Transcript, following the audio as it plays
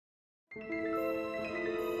Hi.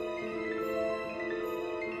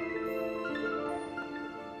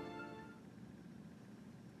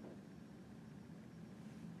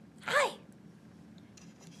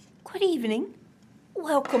 Good evening.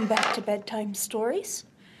 Welcome back to Bedtime Stories.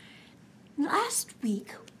 Last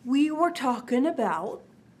week, we were talking about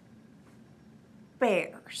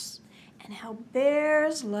bears and how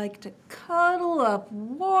bears like to cuddle up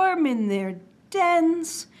warm in their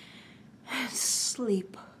dens and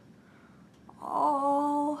sleep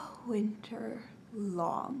all winter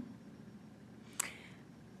long.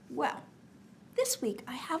 Well, this week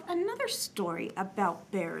I have another story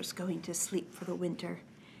about bears going to sleep for the winter.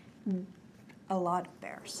 A lot of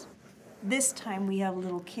bears. This time we have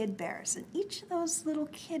little kid bears, and each of those little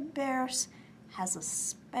kid bears has a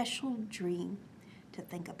special dream to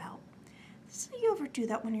think about. So you ever do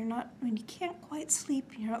that when you can't quite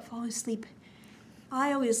sleep, you're not falling asleep?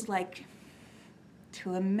 I always like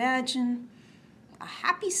to imagine a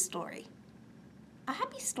happy story. A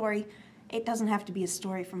happy story, it doesn't have to be a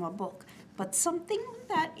story from a book, but something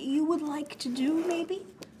that you would like to do maybe,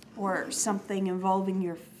 or something involving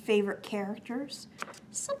your favorite characters,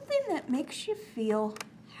 something that makes you feel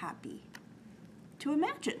happy to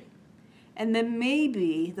imagine. And then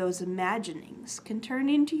maybe those imaginings can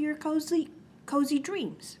turn into your cozy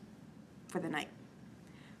dreams for the night.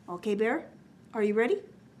 Okay, Bear, are you ready?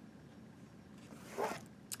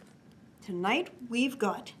 Tonight we've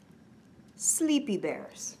got Sleepy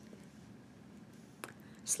Bears.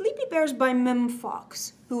 Sleepy Bears by Mem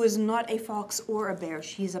Fox, who is not a fox or a bear.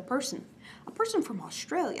 She's a person from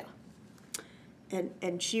Australia.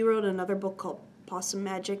 And she wrote another book called Possum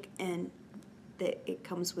Magic, and it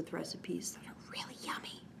comes with recipes that are really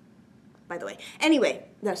yummy, by the way. Anyway,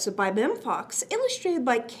 that's by Mem Fox, illustrated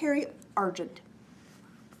by Kerry, Argent.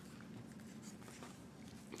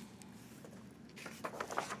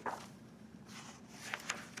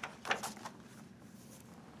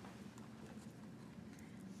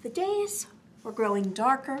 The days were growing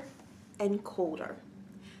darker and colder.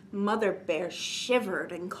 Mother Bear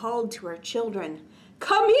shivered and called to her children,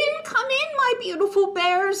 come in, my beautiful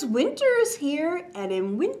bears. Winter is here, and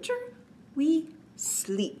in winter we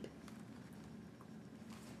sleep."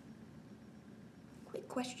 Quick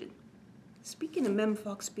question. Speaking of Mem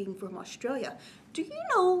Fox being from Australia, do you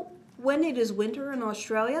know when it is winter in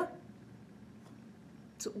Australia?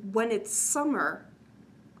 It's when it's summer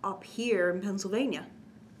up here in Pennsylvania.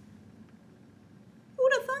 Who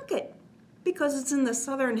would have thunk it? Because it's in the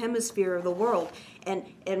southern hemisphere of the world, and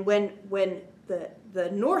when the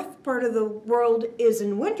north part of the world is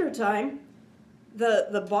in wintertime,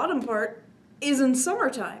 the bottom part is in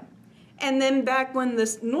summertime. And then back when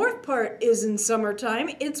the north part is in summertime,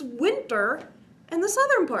 it's winter in the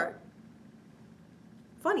southern part.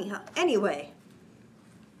 Funny, huh? Anyway,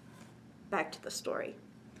 back to the story.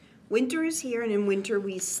 Winter is here, and in winter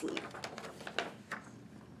we sleep.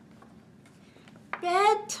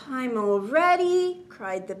 "Bedtime already,"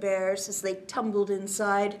 cried the bears as they tumbled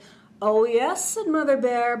inside. "Oh yes," said Mother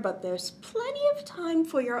Bear, "but there's plenty of time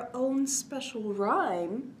for your own special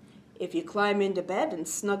rhyme if you climb into bed and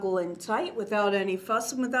snuggle in tight without any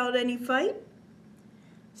fuss and without any fight."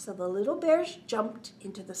 So the little bears jumped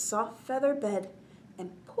into the soft feather bed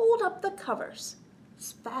and pulled up the covers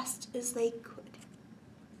as fast as they could.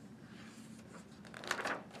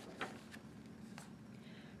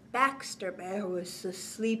 Baxter Bear was the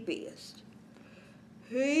sleepiest.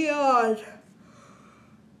 He yawned.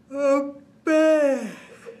 A big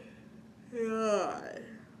yawn.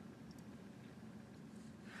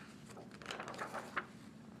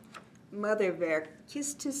 Mother Bear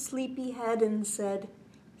kissed his sleepy head and said,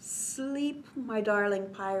 "Sleep, my darling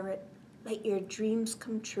pirate, let your dreams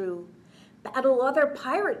come true. Battle other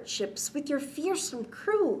pirate ships with your fearsome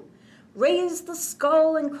crew. Raise the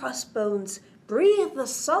skull and crossbones, breathe the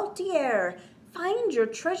salty air. Find your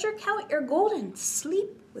treasure, count your gold, and sleep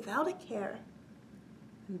without a care."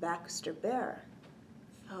 And Baxter Bear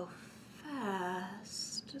fell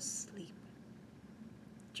fast asleep,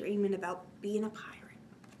 dreaming about being a pirate.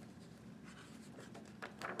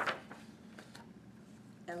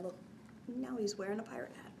 And look, now he's wearing a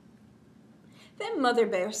pirate hat. Then Mother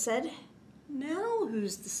Bear said, "Now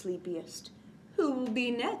who's the sleepiest? Who will be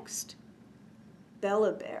next?"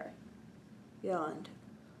 Bella Bear yawned.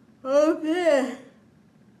 "Oh, Bear!"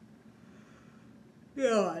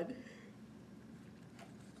 yawned.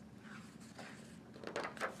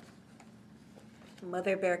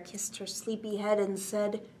 Mother Bear kissed her sleepy head and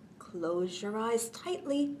said, "Close your eyes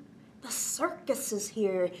tightly The circus is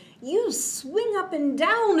here. You swing up and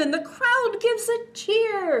down and the crowd gives a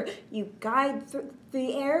cheer. You guide through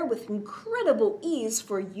the air with incredible ease,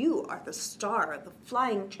 for you are the star of the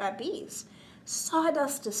flying trapeze.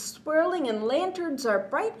 Sawdust is swirling and lanterns are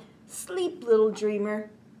bright. Sleep, little dreamer,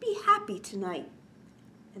 be happy tonight.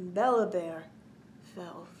 And Bella Bear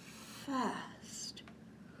fell fast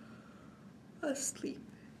asleep.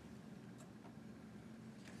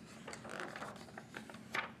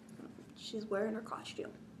 She's wearing her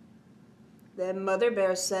costume. Then Mother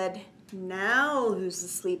Bear said, now who's the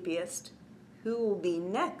sleepiest? Who will be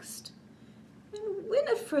next? And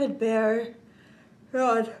Winifred Bear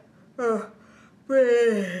got a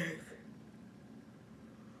big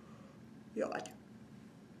yawn.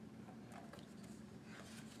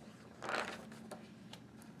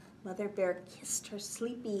 Mother Bear kissed her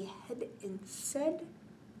sleepy head and said,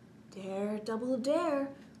 dare, double dare,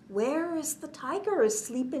 where is the tiger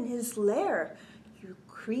asleep in his lair? You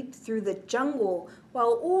creep through the jungle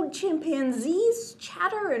while old chimpanzees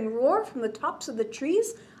chatter and roar from the tops of the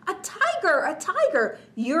trees. A tiger,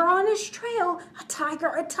 you're on his trail. A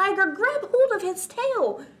tiger, grab hold of his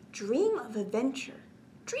tail. Dream of adventure,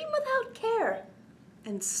 dream without care,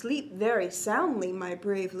 and sleep very soundly, my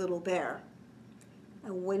brave little bear.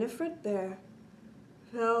 And Winifred Bear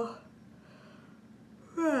fell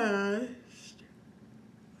fast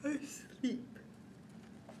asleep.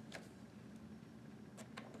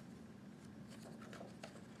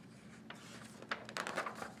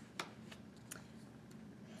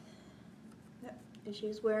 And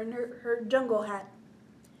she's wearing her jungle hat.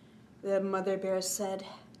 The Mother Bear said,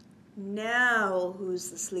 now who's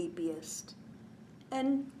the sleepiest?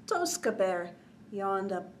 And Tosca Bear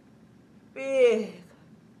yawned a big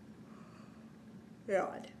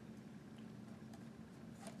yawn.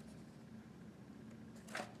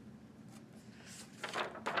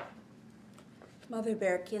 Mother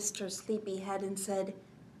Bear kissed her sleepy head and said,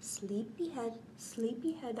 sleepy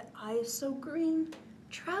head, eyes so green,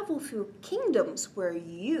 travel through kingdoms where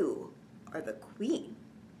you are the queen.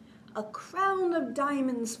 A crown of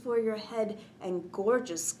diamonds for your head and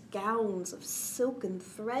gorgeous gowns of silken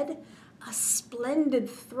thread, a splendid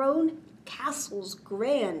throne, castles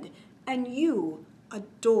grand, and you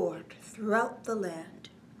adored throughout the land.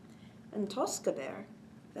 And Tosca Bear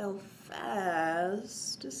fell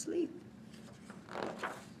fast asleep.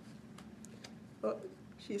 Oh,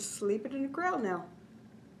 she's sleeping in a crowd now.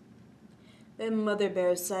 Then Mother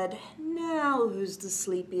Bear said, now who's the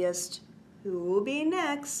sleepiest? Who will be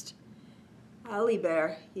next? Allie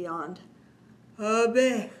Bear yawned a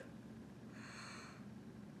big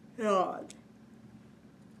yawn.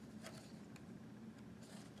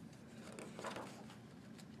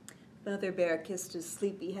 Mother Bear kissed his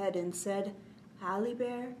sleepy head and said, Allie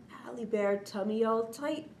Bear, tummy all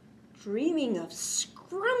tight, dreaming of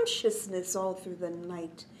scrumptiousness all through the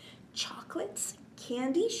night. Chocolates,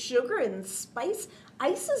 candy, sugar and spice,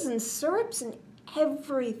 ices and syrups and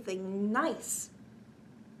everything nice.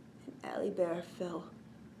 And Allie Bear fell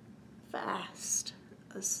fast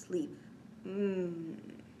asleep.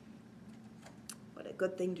 What a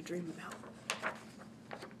good thing to dream about.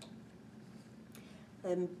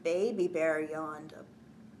 Then Baby Bear yawned a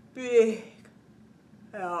big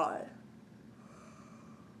yawn.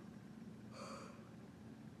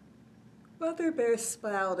 Mother Bear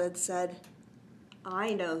smiled and said,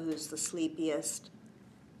 I know who's the sleepiest.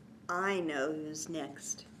 I know who's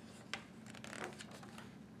next.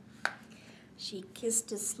 She kissed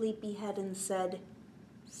his sleepy head and said,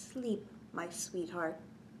 sleep, my sweetheart,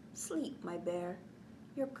 sleep, my bear.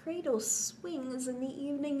 Your cradle swings in the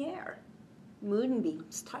evening air.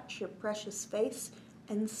 Moonbeams touch your precious face,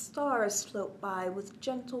 and stars float by with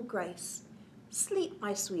gentle grace. Sleep,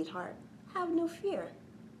 my sweetheart, have no fear.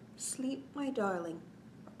 Sleep, my darling,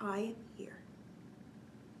 for I am here.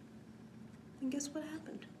 And guess what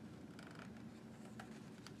happened?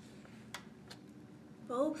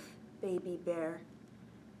 Both Baby Bear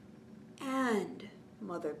and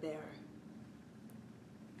Mother Bear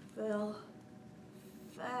fell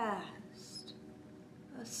fast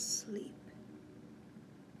asleep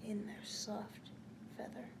in their soft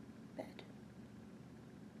feather bed.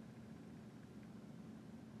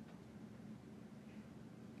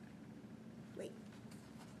 Wait,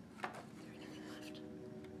 is there anything left?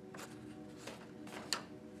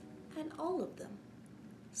 And all of them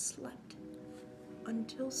slept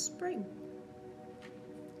until spring.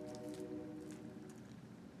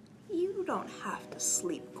 You don't have to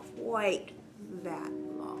sleep quite that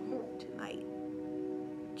long tonight.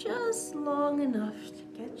 Just long enough to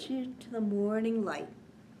get you to the morning light.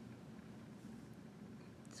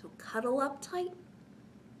 So cuddle up tight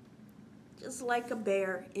just like a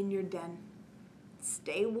bear in your den.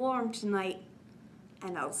 Stay warm tonight,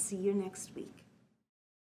 and I'll see you next week.